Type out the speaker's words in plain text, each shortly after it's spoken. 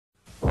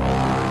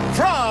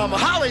From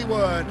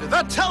Hollywood,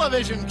 the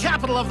television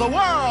capital of the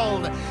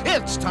world,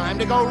 it's time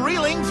to go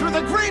reeling through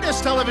the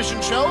greatest television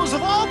shows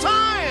of all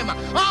time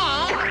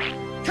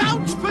on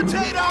Couch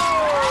Potato!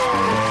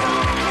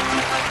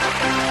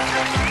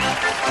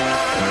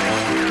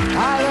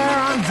 Hi there,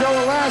 I'm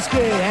Joe Lasky,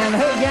 and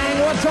hey gang,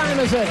 what time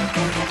is it?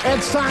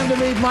 It's time to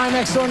meet my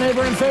next door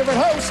neighbor and favorite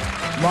host,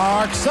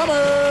 Mark Summers.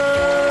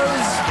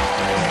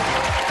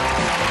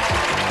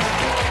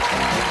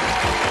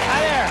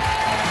 Hi there.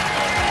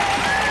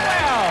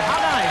 Well, how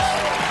nice.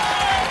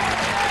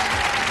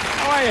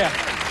 How are you?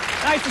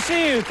 Nice to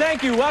see you.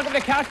 Thank you. Welcome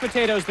to Couch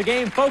Potatoes, the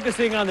game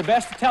focusing on the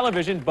best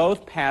television,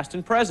 both past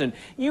and present.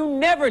 You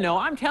never know,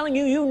 I'm telling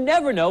you, you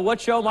never know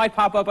what show might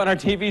pop up on our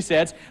TV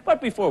sets.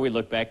 But before we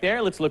look back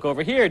there, let's look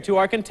over here to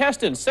our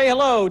contestants. Say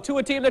hello to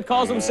a team that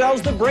calls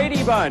themselves the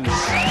Brady Bunch.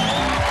 Hi,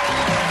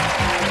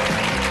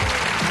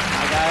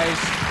 guys.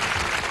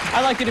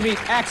 I'd like you to meet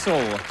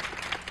Axel,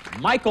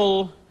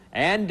 Michael,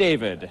 and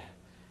David.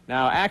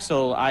 Now,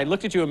 Axel, I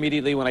looked at you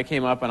immediately when I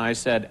came up and I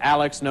said,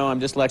 Alex, no, I'm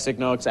dyslexic,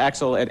 no, it's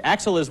Axel. And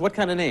Axel is what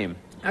kind of name?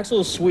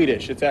 Axel is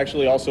Swedish. It's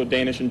actually also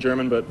Danish and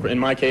German, but in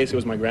my case, it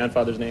was my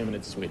grandfather's name, and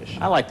it's Swedish.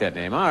 I like that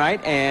name. All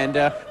right. And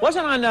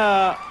wasn't on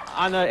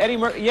Eddie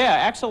Murphy? Yeah,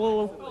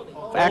 Axel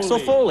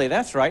Foley.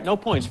 That's right. No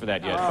points for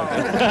that yet. All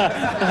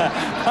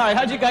right.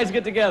 How'd you guys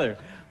get together?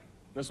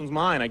 This one's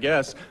mine, I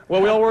guess.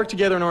 Well, we all work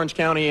together in Orange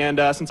County, and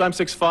since I'm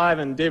 6'5"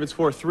 and David's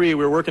 4'3", we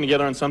were working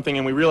together on something,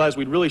 and we realized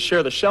we'd really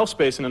share the shelf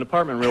space in an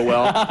apartment real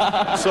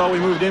well. So we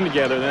moved in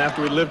together. Then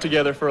after we lived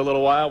together for a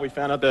little while, we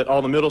found out that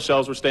all the middle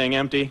shelves were staying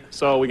empty,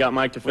 so we got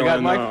Mike to fill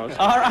in those.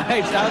 All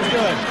right, sounds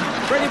good.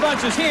 Brady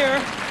Bunch is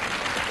here.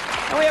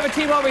 And we have a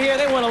team over here.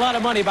 They won a lot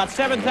of money, about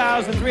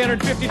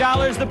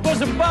 $7,350. The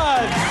Bosom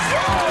Buds.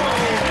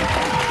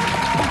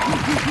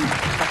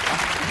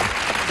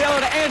 Say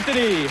hello to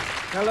Anthony.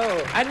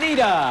 Hello.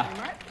 Anita.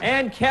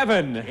 And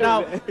Kevin.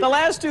 Now, the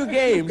last two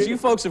games, you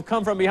folks have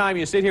come from behind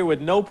me. You sit here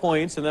with no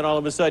points, and then all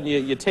of a sudden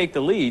you take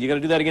the lead. You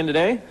going to do that again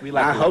today?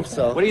 I hope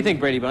so. What do you think,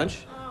 Brady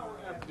Bunch? We're going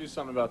to have to do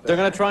something about that. They're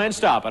going to try and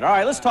stop it. All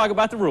right, let's talk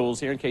about the rules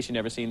here in case you've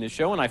never seen this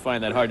show, and I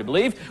find that hard to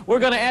believe. We're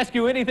going to ask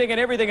you anything and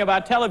everything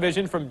about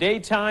television, from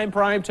daytime,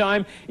 prime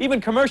time, even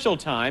commercial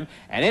time,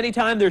 and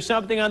anytime there's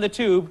something on the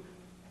tube,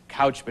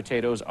 Couch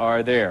Potatoes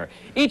are there.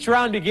 Each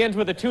round begins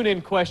with a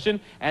tune-in question,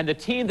 and the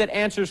team that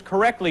answers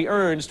correctly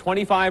earns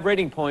 25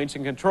 rating points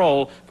in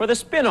control for the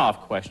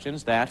spin-off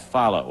questions that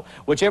follow.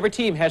 Whichever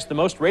team has the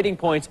most rating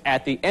points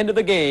at the end of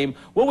the game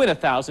will win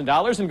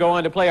 $1,000 and go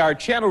on to play our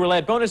Channel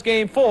Roulette bonus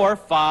game for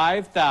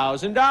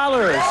 $5,000.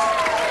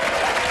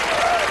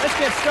 Let's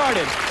get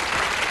started.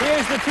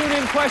 Here's the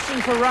tune-in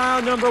question for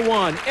round number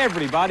one.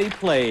 Everybody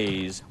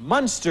plays.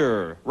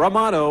 Munster,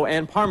 Romano,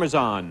 and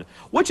Parmesan.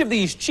 Which of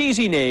these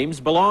cheesy names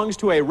belongs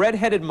to a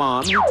red-headed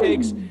mom who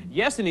takes,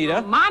 yes, Anita?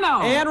 Romano.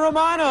 And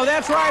Romano,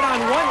 that's right, on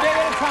one day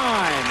at a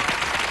time.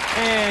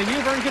 And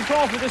you've earned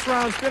control for this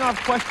round's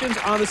spin-off questions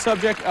on the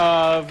subject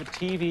of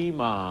TV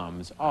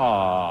moms.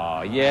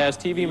 Aw, yes,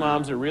 TV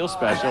moms are real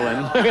special,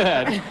 and look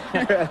at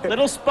that.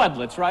 Little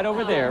spudlets right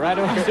over there, right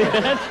over there.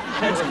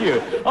 That's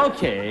cute.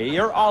 Okay,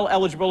 you're all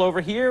eligible over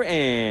here,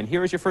 and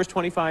here is your first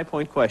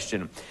 25-point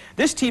question.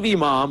 This TV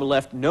mom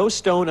left no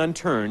stone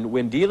unturned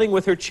when dealing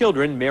with her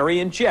children, Mary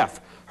and Jeff.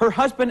 Her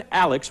husband,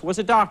 Alex, was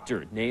a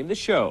doctor. Name the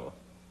show.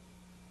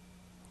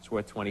 It's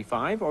worth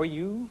 25, or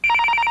you...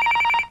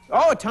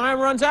 Oh, time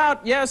runs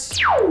out. Yes.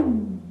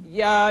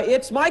 Yeah,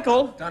 it's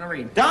Michael. Donna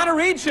Reed. Donna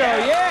Reed show,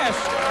 yes.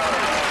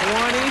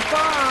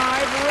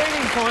 25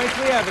 rating points.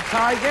 We have a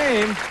tie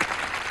game.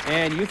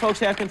 And you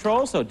folks have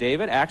control, so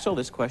David, Axel,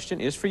 this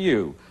question is for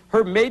you.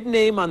 Her maiden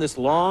name on this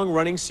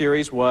long-running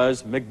series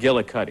was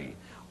McGillicuddy.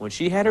 When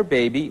she had her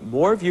baby,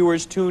 more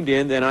viewers tuned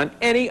in than on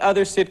any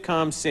other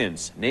sitcom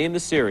since. Name the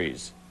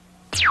series.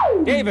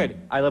 David.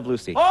 I Love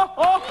Lucy.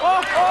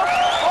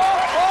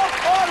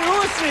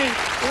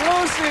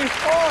 Lucy!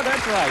 Oh,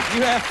 that's right.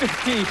 You have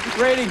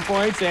 50 rating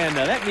points, and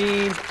that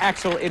means,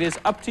 Axel, it is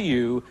up to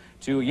you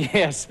to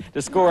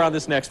score on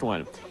this next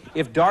one.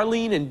 If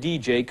Darlene and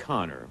DJ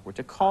Connor were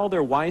to call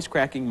their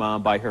wisecracking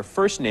mom by her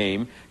first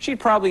name, she'd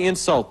probably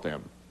insult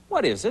them.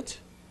 What is it?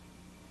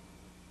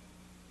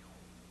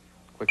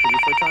 Quickly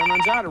before time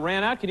runs out. It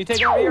ran out. Can you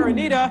take it over here,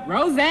 Anita?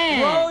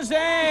 Roseanne.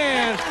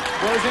 Roseanne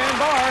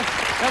Barr.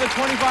 Another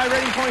 25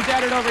 rating points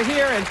added over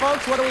here. And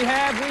folks, what do we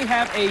have? We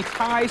have a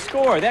tie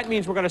score. That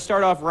means we're going to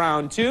start off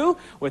round two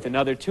with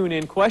another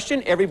tune-in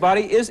question.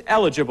 Everybody is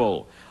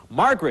eligible.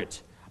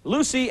 Margaret,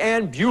 Lucy,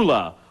 and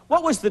Beulah.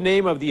 What was the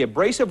name of the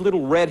abrasive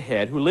little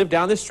redhead who lived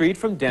down the street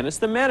from Dennis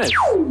the Menace?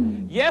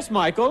 Yes,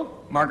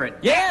 Michael? Margaret.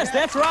 Yes,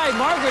 that's right.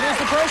 Margaret is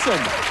the person.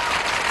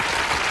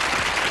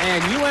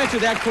 And you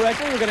answered that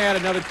correctly. We're going to add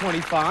another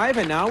 25,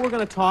 and now we're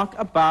going to talk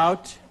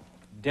about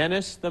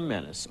Dennis the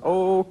Menace.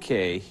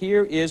 Okay,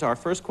 here is our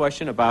first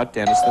question about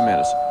Dennis the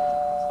Menace.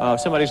 Oh,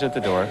 somebody's at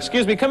the door.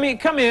 Excuse me, come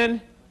in.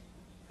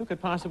 Who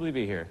could possibly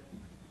be here?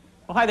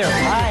 Oh, hi there.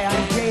 Hi,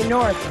 I'm Jay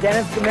North,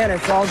 Dennis the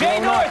Menace, all Jay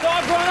grown North, up.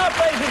 all grown up,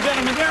 ladies and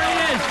gentlemen. There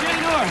he is, Jay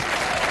North.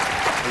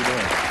 How you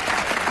doing?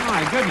 Oh,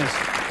 my goodness.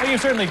 Well,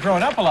 you've certainly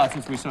grown up a lot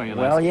since we saw you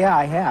last. Well, yeah,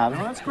 I have.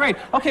 Well, that's great.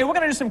 Okay, we're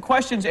going to do some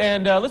questions,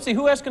 and let's see,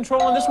 who has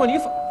control on this one?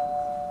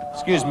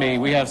 Excuse me,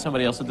 we have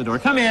somebody else at the door.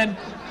 Come in.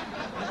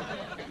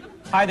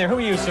 Hi there, who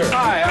are you, sir?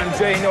 Hi, I'm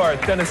Jay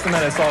North, Dennis the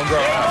Menace, all grown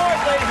Jay up.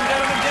 North, ladies and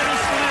gentlemen,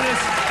 Dennis the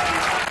Menace.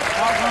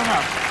 All grown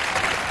up.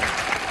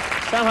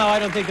 Somehow I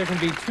don't think there can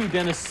be two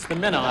Dennis the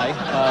Menace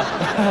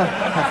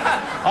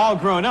all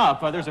grown up.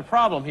 There's a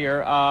problem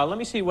here. Let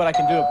me see what I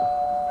can do.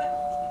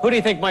 Who do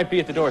you think might be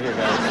at the door here,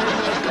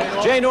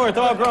 guys? Jay North,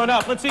 all grown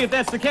up. Let's see if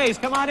that's the case.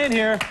 Come on in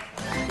here.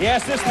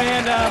 Yes, this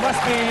man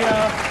must be...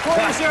 who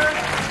are you, sir?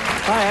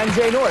 Hi, I'm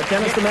Jay North,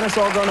 Dennis the Menace,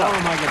 all grown up.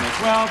 Oh, my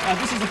goodness. Well,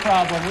 this is a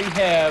problem. We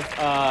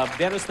have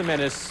Dennis the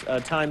Menace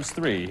times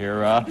 3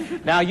 here.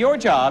 Now, your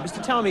job is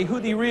to tell me who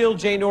the real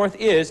Jay North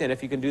is, and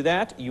if you can do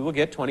that, you will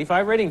get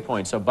 25 rating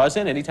points. So buzz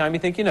in anytime you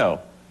think you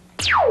know.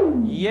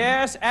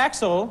 Yes,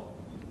 Axel.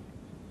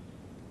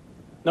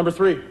 Number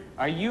 3.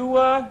 Are you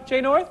Jay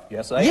North?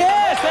 Yes, I am.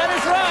 Yes, that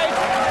is right.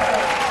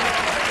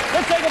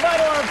 Let's say goodbye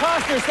to our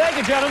imposters. Thank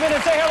you, gentlemen,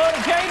 and say hello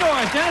to Jay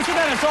North. Dennis the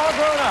Menace, all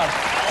grown up.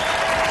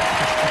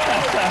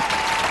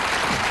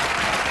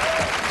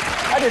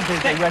 I didn't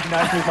think they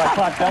recognized me with my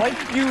pot belly.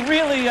 You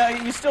really,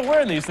 you still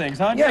wearing these things,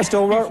 huh? Yeah,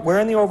 still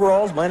wearing the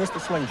overalls minus the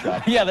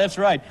slingshot. Yeah, that's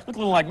right. Look a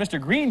little like Mr.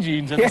 Green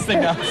Jeans in this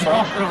thing now.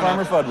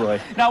 Farmer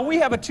Fudroy. Now we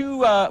have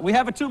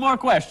two more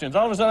questions.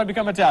 All of a sudden I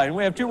become Italian.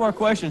 We have 2 more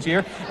questions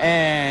here,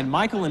 and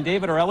Michael and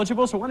David are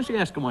eligible. So why don't you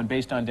ask them one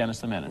based on Dennis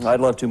the Menace? I'd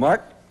love to,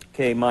 Mark.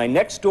 Okay, my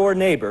next door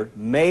neighbor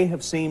may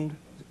have seemed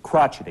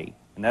crotchety,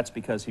 and that's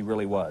because he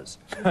really was.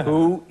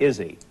 Who is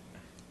he?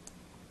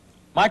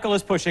 Michael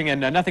is pushing, and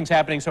nothing's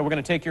happening, so we're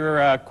going to take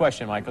your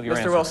question, Michael. Your Mr.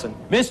 answer. Wilson.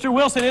 Mr.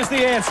 Wilson is the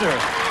answer.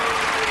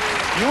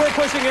 You were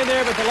pushing in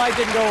there, but the light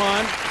didn't go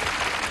on.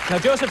 Now,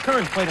 Joseph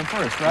Kearns played him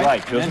first, right?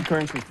 Right. Joseph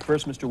Kearns was the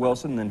first Mr.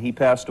 Wilson, then he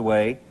passed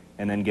away,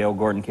 and then Gail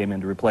Gordon came in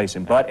to replace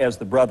him, but as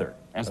the brother.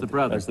 As the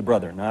brother. As the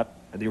brother, not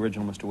the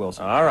original Mr.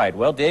 Wilson. All right.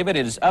 Well, David,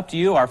 it is up to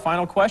you. Our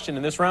final question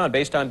in this round,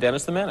 based on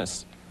Dennis the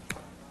Menace.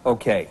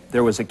 Okay,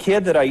 there was a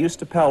kid that I used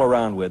to pal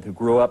around with who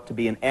grew up to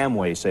be an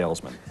Amway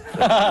salesman.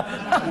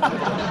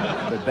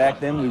 But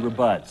back then we were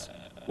buds.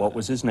 What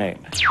was his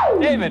name?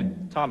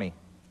 David. Tommy.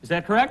 Is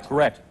that correct?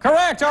 Correct.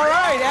 Correct. All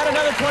right. Add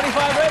another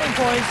 25 rating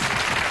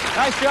points.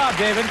 Nice job,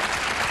 David.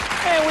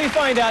 And we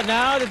find out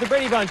now that the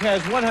Brady Bunch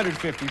has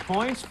 150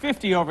 points,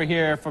 50 over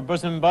here for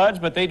Bosom Buds,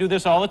 but they do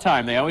this all the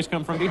time. They always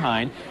come from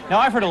behind. Now,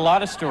 I've heard a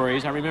lot of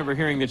stories. I remember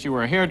hearing that you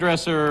were a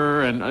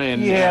hairdresser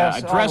and yes,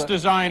 a dress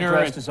designer.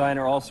 Dress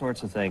designer, all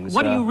sorts of things.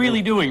 What are you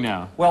really doing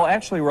now? Well,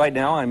 actually, right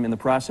now, I'm in the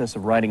process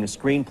of writing a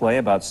screenplay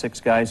about 6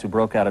 guys who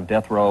broke out of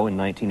death row in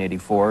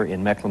 1984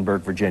 in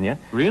Mecklenburg, Virginia.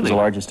 Really? It was the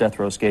largest death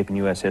row escape in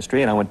U.S.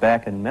 history, and I went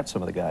back and met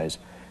some of the guys.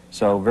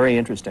 So, very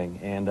interesting.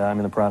 And I'm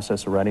in the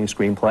process of writing a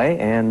screenplay,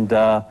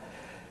 and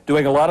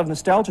doing a lot of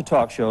nostalgia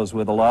talk shows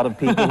with a lot of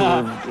people who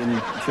were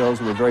in shows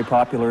that were very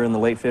popular in the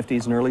late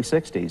 50s and early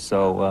 60s.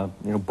 So,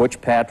 you know,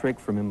 Butch Patrick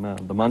from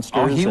the Munsters.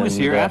 Oh, he was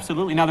here,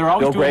 absolutely. Now, they're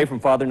always Bill doing... Gray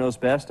from Father Knows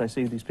Best. I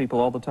see these people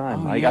all the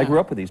time. Oh, yeah. I grew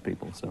up with these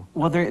people, so.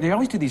 Well, they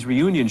always do these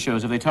reunion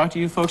shows. Have they talked to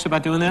you folks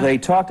about doing that? They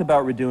talked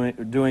about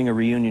doing a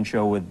reunion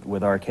show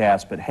with our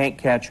cast, but Hank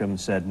Ketchum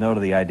said no to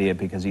the idea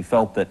because he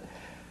felt that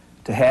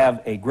to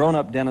have a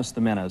grown-up Dennis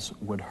the Menace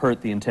would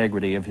hurt the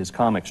integrity of his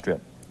comic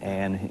strip.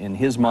 And in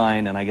his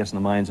mind, and I guess in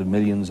the minds of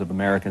millions of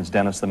Americans,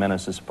 Dennis the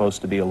Menace is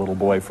supposed to be a little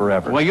boy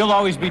forever. Well, you'll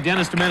always be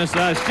Dennis the Menace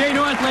to us. Jay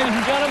North, ladies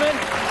and gentlemen.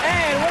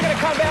 And we're going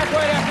to come back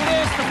right after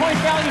this. The point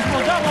values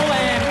will double,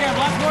 and we have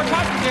lots more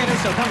couch potatoes,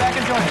 so come back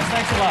and join us.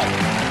 Thanks a lot.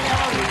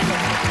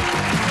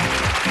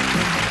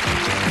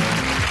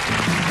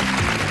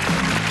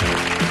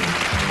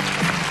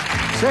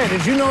 Say,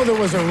 did you know there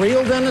was a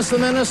real Dennis the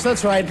Menace?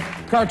 That's right.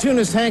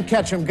 Cartoonist Hank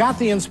Ketchum got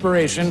the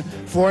inspiration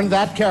for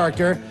that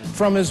character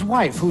from his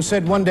wife, who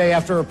said one day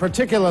after a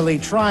particularly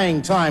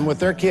trying time with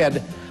their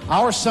kid,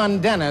 "Our son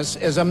Dennis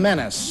is a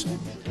menace,"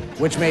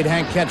 which made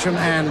Hank Ketchum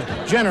and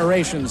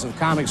generations of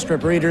comic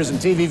strip readers and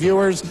TV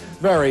viewers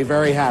very,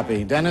 very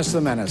happy. Dennis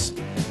the Menace.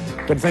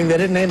 Good thing they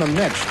didn't name him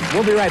Mitch.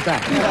 We'll be right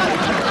back.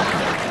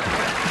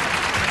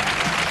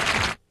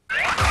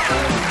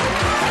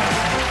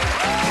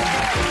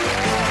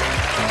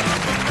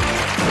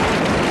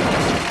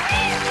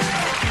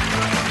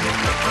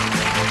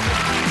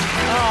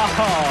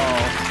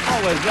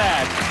 What was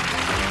that?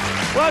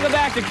 Welcome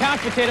back to Couch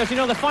Potatoes. You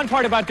know, the fun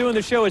part about doing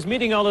the show is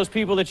meeting all those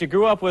people that you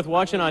grew up with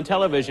watching on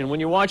television. When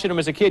you're watching them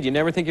as a kid, you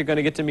never think you're going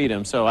to get to meet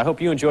them. So I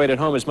hope you enjoy it at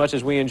home as much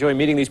as we enjoy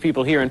meeting these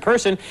people here in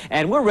person.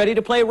 And we're ready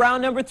to play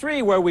round number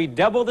 3, where we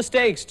double the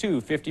stakes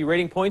to 50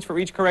 rating points for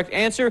each correct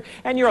answer.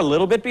 And you're a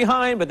little bit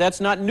behind, but that's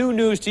not new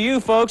news to you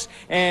folks.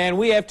 And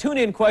we have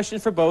tune-in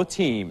questions for both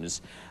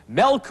teams.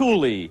 Mel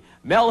Cooley,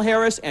 Mel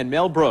Harris, and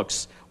Mel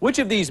Brooks. Which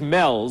of these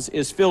Mels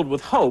is filled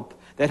with hope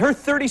that her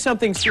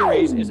 30-something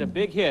series is a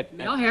big hit?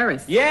 Mel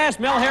Harris. Yes,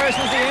 Mel Harris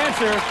is the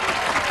answer.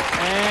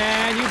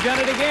 And you've done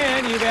it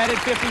again. You've added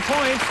 50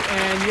 points,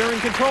 and you're in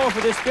control for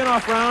this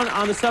spin-off round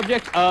on the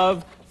subject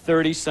of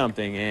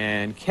 30-something.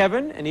 And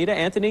Kevin, Anita,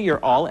 Anthony,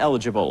 you're all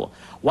eligible.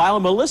 While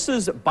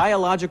Melissa's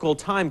biological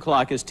time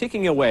clock is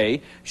ticking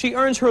away, she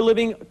earns her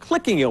living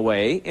clicking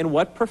away in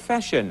what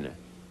profession?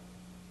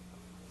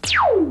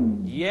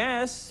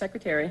 Yes.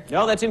 Secretary.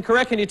 No, that's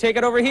incorrect. Can you take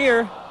it over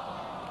here?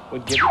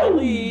 Would give you the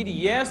lead.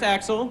 Yes,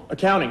 Axel.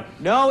 Accounting.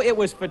 No, it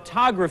was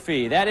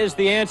photography. That is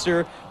the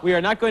answer. We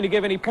are not going to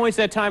give any points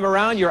that time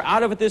around. You're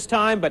out of it this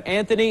time, but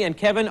Anthony and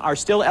Kevin are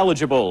still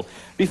eligible.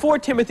 Before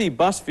Timothy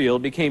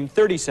Busfield became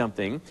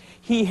 30-something,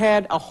 he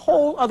had a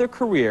whole other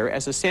career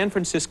as a San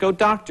Francisco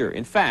doctor.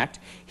 In fact,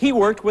 he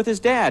worked with his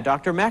dad,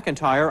 Dr.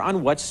 McIntyre,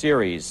 on what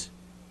series?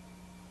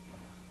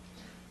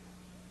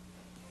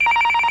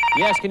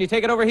 Yes, can you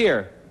take it over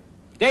here?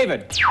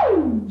 David.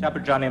 Trapper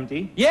John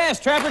MD. Yes,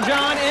 Trapper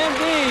John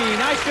MD.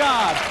 Nice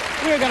job.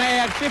 We're going to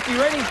add 50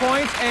 rating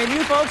points, and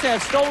you folks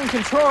have stolen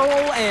control.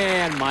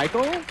 And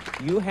Michael,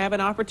 you have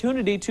an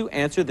opportunity to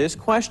answer this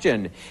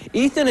question.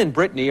 Ethan and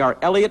Brittany are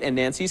Elliot and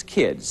Nancy's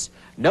kids.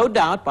 No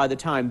doubt by the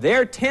time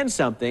they're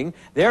 10-something,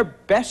 their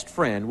best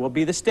friend will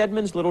be the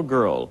Stedman's little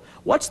girl.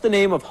 What's the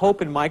name of Hope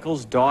and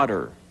Michael's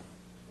daughter?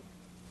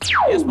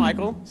 Yes,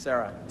 Michael?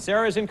 Sarah.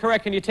 Sarah is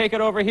incorrect. Can you take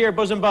it over here,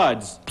 Bosom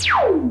Buds?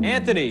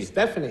 Anthony?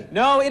 Stephanie.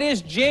 No, it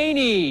is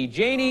Janie.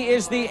 Janie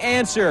is the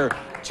answer.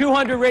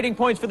 200 rating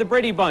points for the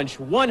Brady Bunch.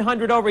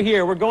 100 over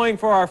here. We're going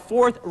for our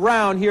fourth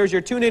round. Here's your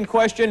tune-in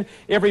question.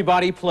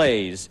 Everybody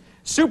plays.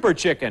 Super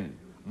Chicken,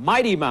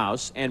 Mighty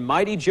Mouse, and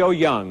Mighty Joe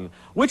Young.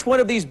 Which one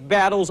of these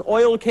battles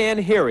Oil Can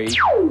Harry?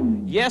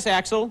 Yes,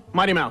 Axel?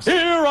 Mighty Mouse.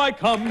 Here I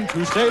come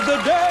to save the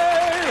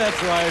day.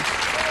 That's right.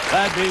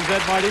 That means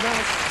that Mighty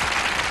Mouse.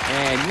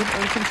 And you've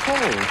earned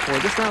control for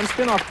this round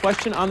spin-off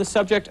question on the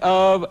subject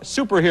of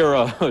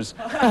superheroes.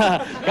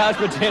 Couch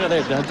potato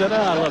there. Da, da, da.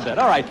 I love that.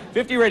 All right,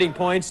 50 rating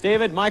points.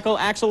 David, Michael,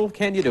 Axel,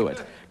 can you do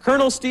it?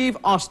 Colonel Steve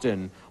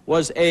Austin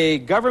was a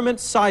government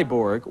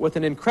cyborg with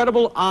an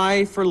incredible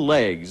eye for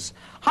legs.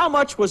 How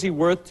much was he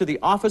worth to the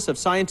Office of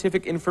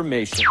Scientific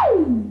Information?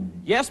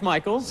 Yes,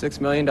 Michael?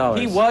 $6 million.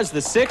 He was the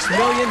 $6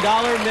 million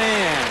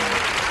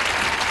man.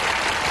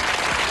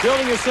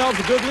 Building yourselves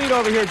a good lead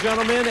over here,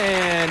 gentlemen.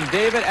 And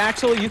David,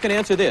 Axel, you can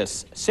answer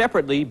this.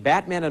 Separately,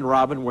 Batman and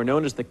Robin were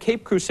known as the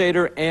Cape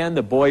Crusader and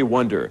the Boy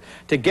Wonder.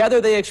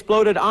 Together, they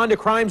exploded onto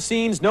crime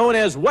scenes known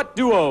as what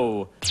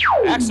duo?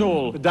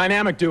 Axel. The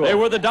dynamic duo. They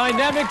were the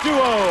dynamic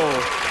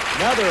duo.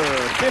 Another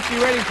 50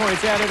 rating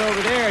points added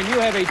over there, and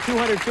you have a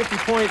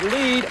 250-point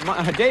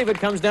lead. David,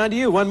 comes down to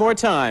you one more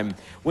time.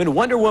 When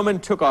Wonder Woman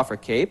took off her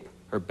cape,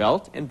 her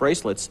belt and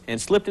bracelets, and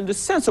slipped into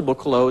sensible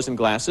clothes and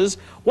glasses,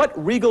 what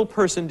regal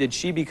person did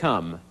she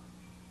become?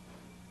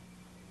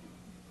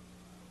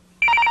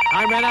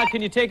 Time ran out.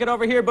 Can you take it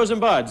over here, Bosom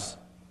Buds?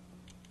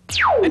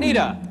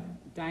 Anita.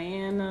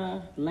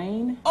 Diana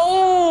Lane.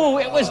 Oh,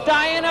 it was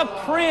Diana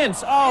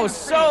Prince. Oh,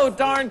 so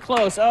darn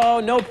close.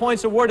 Oh, no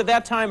points awarded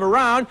that time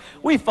around.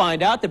 We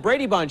find out the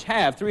Brady Bunch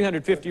have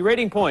 350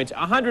 rating points.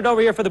 100 over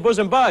here for the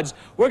Bosom Buds.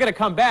 We're going to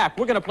come back.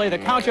 We're going to play the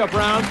couch-up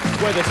round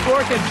where the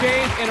score can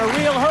change in a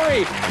real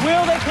hurry.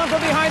 Will they come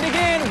from behind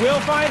again? We'll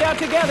find out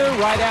together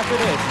right after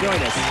this.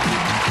 Join us.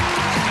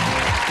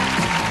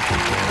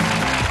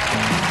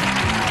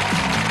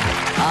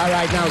 All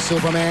right now,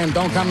 Superman,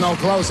 don't come no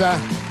closer.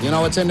 You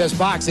know what's in this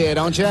box here,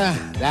 don't you?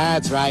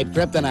 That's right,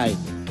 kryptonite.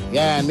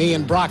 Yeah, and me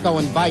and Brocco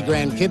and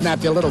Vigran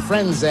kidnapped your little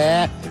friends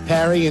there,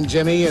 Perry and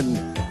Jimmy and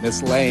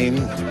Miss Lane.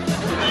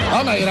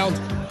 Oh, no, you don't.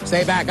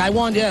 Stay back. I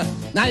warned you.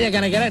 Now you're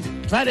gonna get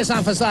it. Try this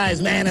on for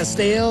size, Man of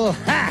Steel.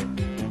 Ha!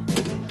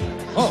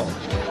 Oh.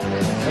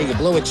 Hey, you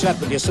blew it shut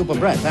with your super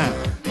breath, huh?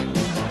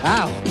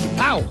 Ow,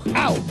 ow,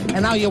 ow.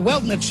 And now you're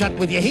welding it shut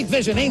with your heat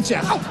vision, ain't you?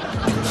 Ow.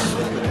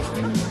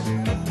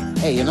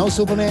 Hey, you know,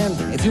 Superman,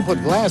 if you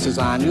put glasses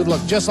on, you'd look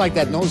just like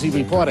that nosy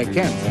reporter,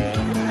 Kent.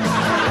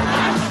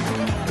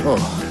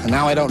 Oh, and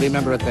now I don't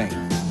remember a thing.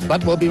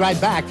 But we'll be right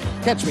back.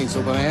 Catch me,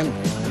 Superman.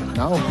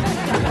 No?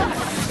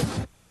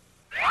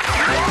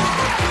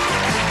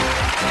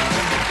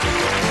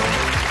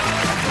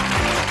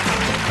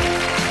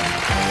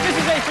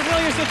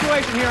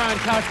 Situation here on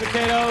Couch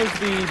Potatoes.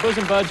 The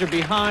Bosom Buds are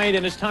behind,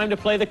 and it's time to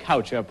play the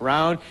couch-up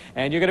round.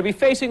 And you're going to be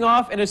facing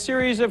off in a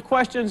series of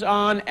questions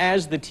on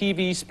As the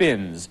TV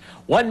Spins.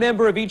 One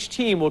member of each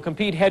team will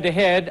compete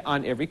head-to-head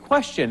on every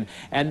question,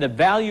 and the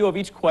value of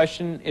each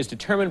question is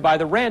determined by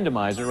the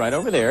randomizer right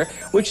over there,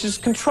 which is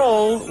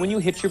controlled when you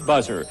hit your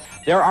buzzer.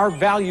 There are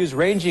values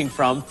ranging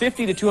from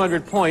 50 to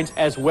 200 points,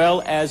 as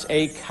well as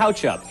a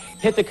couch-up.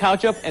 Hit the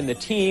couch-up, and the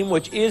team,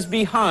 which is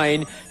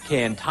behind,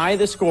 can tie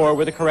the score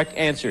with a correct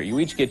answer. You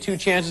each get 2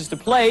 chances to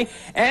play,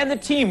 and the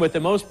team with the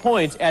most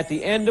points at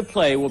the end of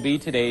play will be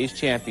today's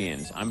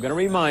champions. I'm going to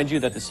remind you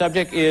that the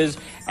subject is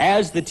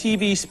As the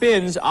TV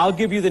Spins. I'll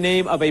give you the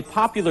name of a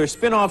popular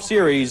spin-off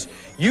series.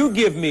 You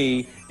give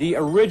me the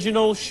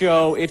original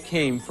show it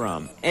came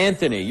from.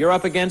 Anthony, you're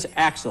up against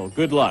Axel.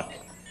 Good luck.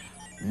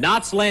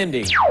 Knots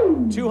Landing.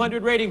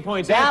 200 rating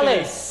points.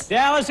 Dallas. Anthony.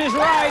 Dallas is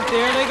right.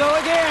 There they go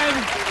again.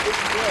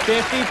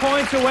 50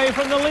 points away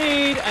from the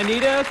lead.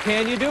 Anita,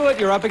 can you do it?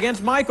 You're up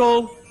against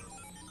Michael.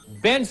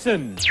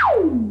 Benson.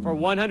 For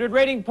 100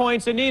 rating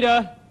points,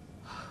 Anita.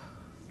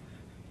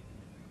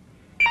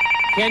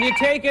 Can you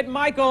take it,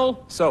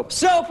 Michael? Soap.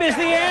 Soap is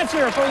the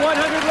answer for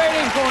 100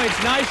 rating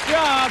points. Nice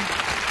job.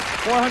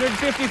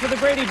 450 for the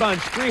Brady Bunch,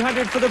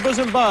 300 for the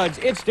Bosom Buds.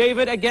 It's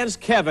David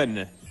against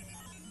Kevin.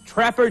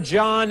 Trapper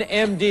John,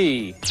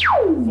 M.D.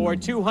 For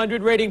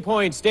 200 rating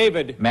points,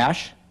 David.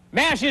 MASH.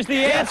 MASH is the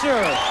answer.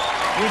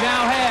 You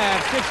now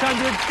have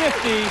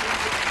 650.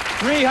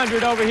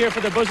 300 over here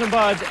for the Bosom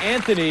Buds.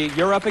 Anthony,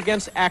 you're up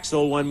against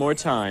Axel one more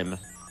time.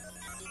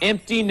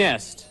 Empty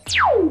Nest.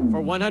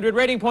 For 100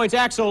 rating points,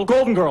 Axel.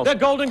 Golden Girls. The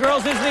Golden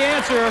Girls is the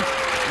answer.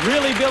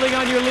 Really building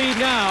on your lead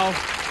now.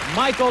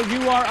 Michael,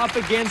 you are up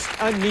against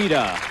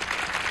Anita.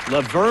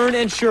 Laverne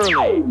and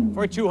Shirley.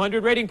 For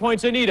 200 rating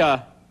points,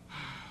 Anita.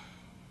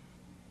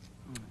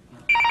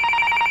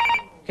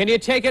 Can you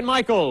take it,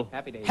 Michael?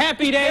 Happy Days.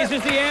 Happy Days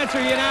is the answer.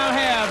 You now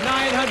have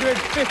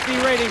 950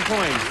 rating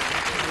points.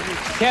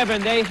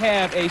 Kevin, they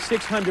have a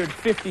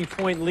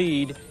 650-point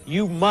lead.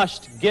 You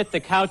must get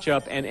the couch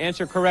up and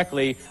answer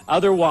correctly.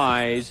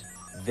 Otherwise,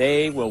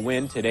 they will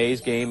win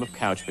today's game of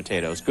couch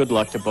potatoes. Good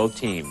luck to both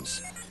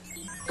teams.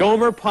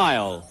 Gomer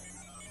Pyle.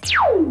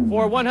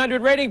 For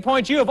 100 rating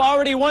points, you have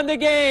already won the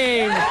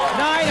game.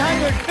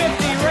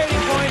 950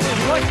 rating points is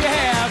what you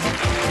have.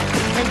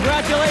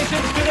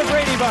 Congratulations to the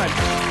Brady Bunch.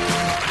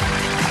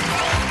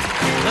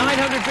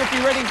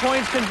 950 rating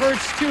points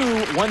converts to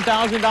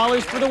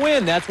 $1,000 for the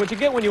win. That's what you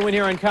get when you win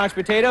here on Couch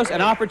Potatoes.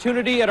 An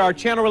opportunity at our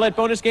Channel Roulette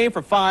bonus game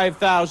for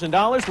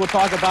 $5,000. We'll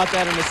talk about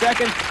that in a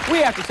second.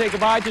 We have to say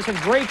goodbye to some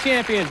great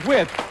champions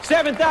with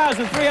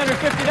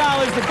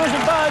 $7,350. The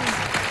Bosom Buds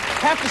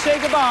have to say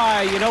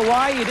goodbye. You know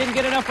why? You didn't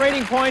get enough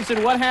rating points,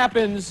 and what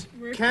happens?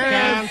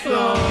 Cancel. You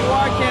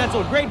are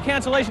canceled. Great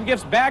cancellation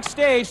gifts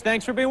backstage.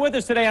 Thanks for being with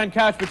us today on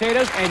Couch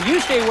Potatoes. And you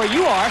stay where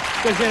you are,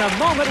 because in a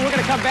moment we're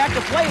going to come back to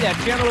play that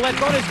Channel Roulette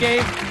bonus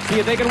game. See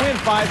if they can win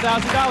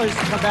 $5,000.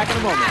 Come back in a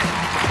moment.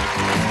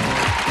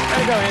 There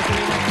you go,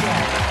 Anthony.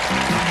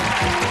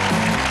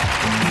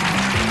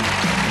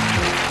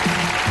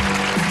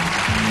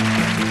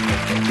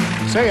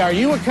 Say, are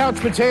you a couch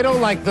potato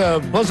like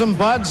the Bosom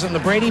Buds and the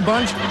Brady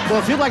Bunch? Well,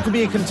 if you'd like to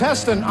be a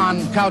contestant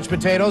on Couch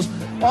Potatoes,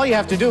 all you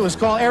have to do is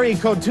call area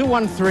code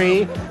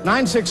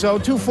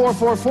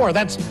 213-960-2444.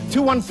 That's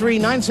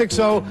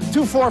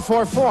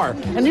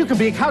 213-960-2444. And you can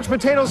be a Couch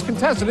Potatoes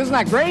contestant. Isn't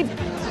that great? Oh, I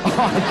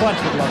thought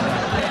you'd love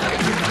that.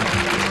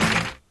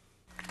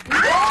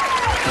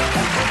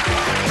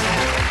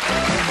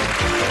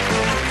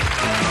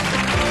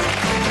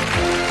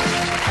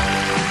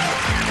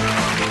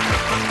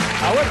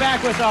 We're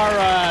back with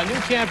our new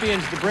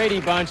champions, the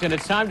Brady Bunch, and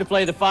it's time to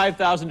play the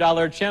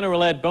 $5,000 Channel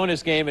Roulette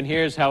bonus game, and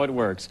here's how it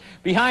works.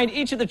 Behind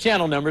each of the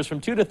channel numbers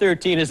from 2 to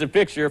 13 is a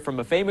picture from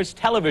a famous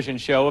television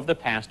show of the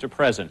past or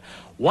present.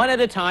 One at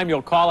a time,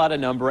 you'll call out a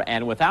number,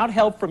 and without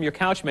help from your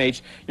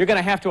couchmates, you're going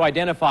to have to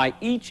identify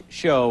each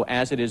show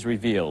as it is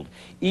revealed.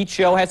 Each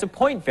show has a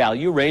point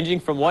value ranging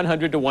from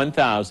 100 to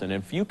 1,000.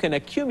 If you can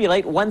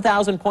accumulate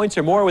 1,000 points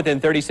or more within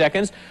 30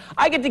 seconds,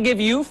 I get to give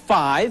you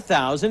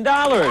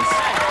 $5,000.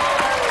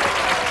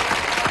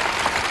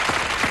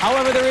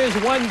 However, there is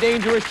one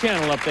dangerous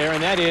channel up there,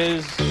 and that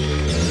is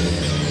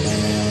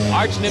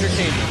Arts and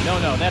Entertainment. No,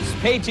 that's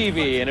pay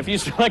TV. And if you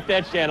select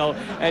that channel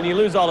and you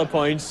lose all the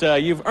points,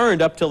 you've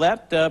earned up till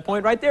that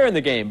point right there in the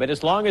game. But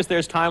as long as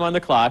there's time on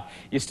the clock,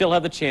 you still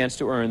have the chance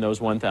to earn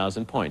those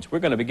 1,000 points. We're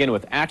going to begin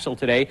with Axel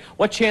today.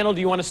 What channel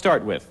do you want to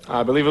start with?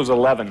 I believe it was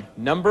 11.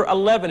 Number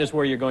 11 is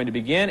where you're going to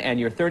begin, and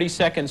your 30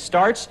 seconds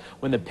starts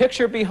when the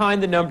picture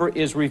behind the number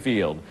is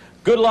revealed.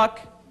 Good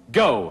luck.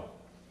 Go.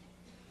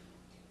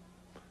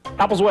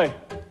 Apple's Way.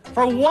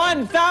 For $1,000, you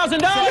get it on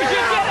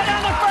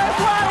the first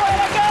one. Way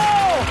to go!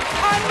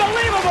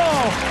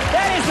 Unbelievable!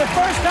 That is the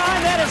first time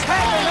that has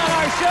happened on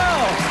our show.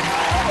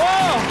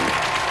 Whoa!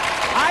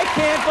 I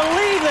can't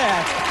believe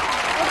that.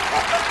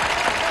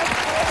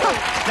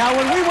 Now,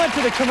 when we went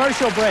to the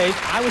commercial break,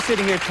 I was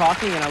sitting here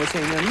talking, and I was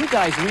saying, you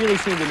guys really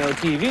seem to know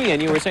TV.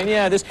 And you were saying,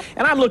 yeah, this.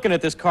 And I'm looking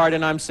at this card,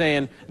 and I'm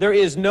saying, there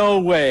is no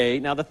way.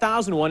 Now, the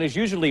 1,000 one is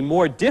usually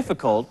more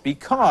difficult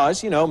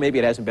because, maybe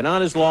it hasn't been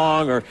on as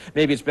long, or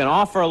maybe it's been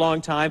off for a long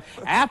time.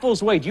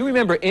 Apple's Way, do you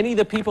remember any of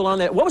the people on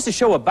that? What was the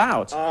show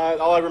about?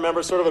 All I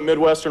remember is sort of a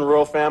Midwestern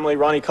rural family.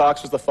 Ronnie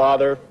Cox was the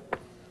father.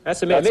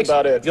 That's amazing. That's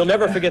about it. You'll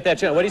never forget that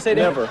channel. What do you say,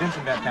 Dave? Never.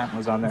 Vincent Van Patten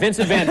was on there.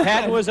 Vincent Van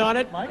Patten was on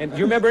it. And do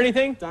you remember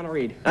anything? Donna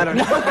Reed. I don't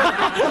know.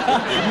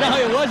 No,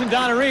 it wasn't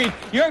Donna Reed.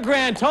 Your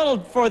grand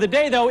total for the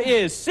day, though,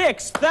 is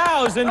 $6,000.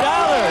 Oh,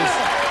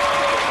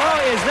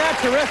 is that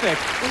terrific?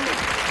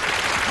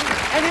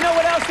 And you know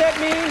what else that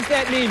means?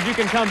 That means you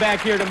can come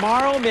back here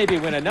tomorrow, maybe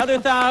win another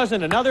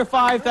 1,000, another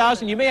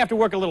 5,000. You may have to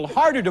work a little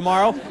harder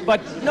tomorrow, but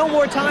no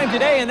more time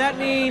today, and that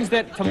means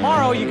that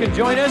tomorrow you can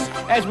join us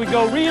as we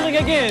go reeling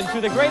again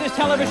through the greatest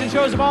television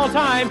shows of all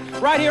time,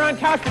 right here on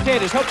Couch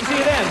Potatoes. Hope to see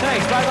you then.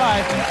 Thanks.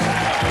 Bye-bye.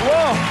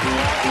 Whoa.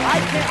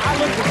 I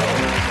looked at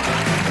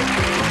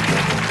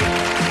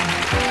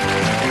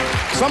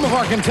Some of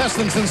our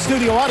contestants in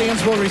studio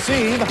audience will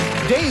receive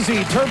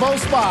Daisy Turbo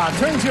Spa.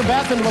 Turns your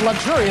bath into a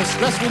luxurious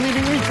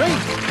stress-relieving retreat.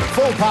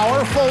 Full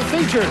power, full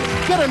featured.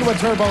 Get into a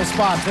Turbo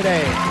Spa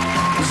today.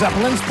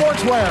 Zeppelin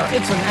Sportswear.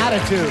 It's an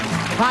attitude.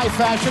 high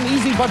fashion,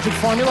 easy budget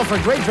formula for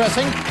great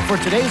dressing for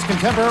today's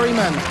contemporary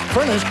men.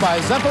 Furnished by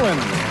Zeppelin.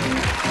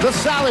 The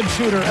Salad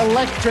Shooter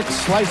electric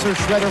slicer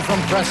shredder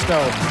from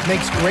Presto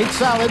makes great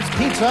salads,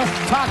 pizza,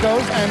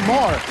 tacos, and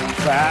more.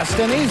 Fast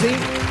and easy.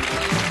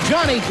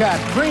 Johnny Cat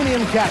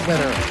premium cat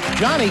litter.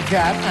 Johnny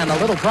Cat and a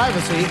little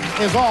privacy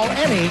is all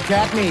any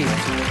cat needs.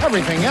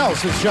 Everything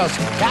else is just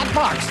cat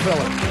box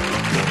filler.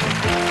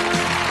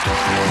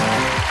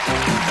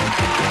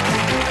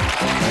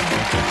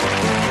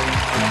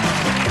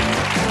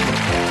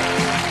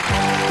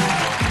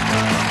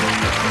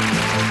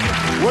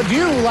 Would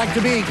you like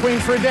to be queen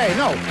for a day?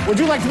 No. Would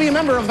you like to be a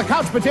member of the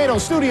Couch Potato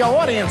studio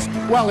audience?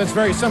 Well, it's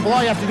very simple.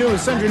 All you have to do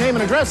is send your name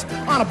and address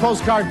on a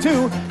postcard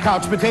to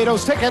Couch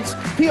Potatoes Tickets,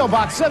 P.O.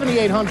 Box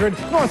 7800,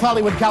 North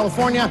Hollywood,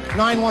 California,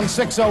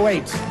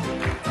 91608.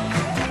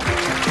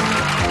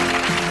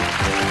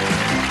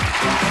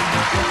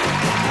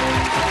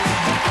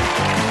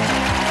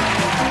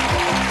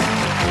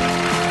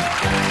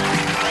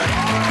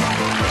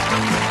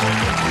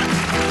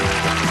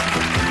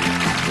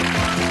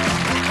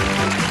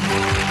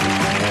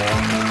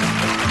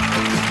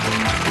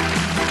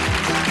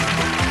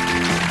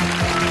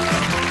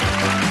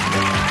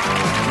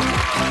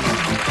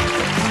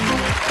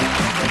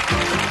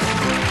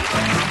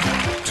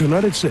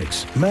 Tonight at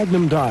 6,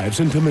 Magnum dives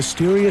into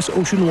mysterious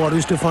ocean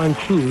waters to find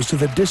clues to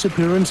the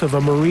disappearance of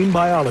a marine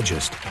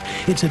biologist.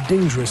 It's a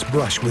dangerous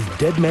brush with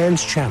Dead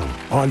Man's Channel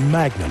on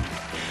Magnum.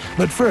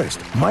 But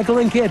first, Michael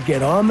and Kit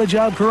get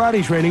on-the-job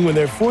karate training when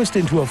they're forced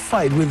into a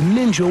fight with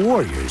ninja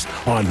warriors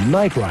on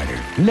Knight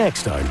Rider,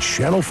 next on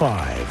Channel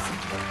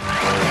 5.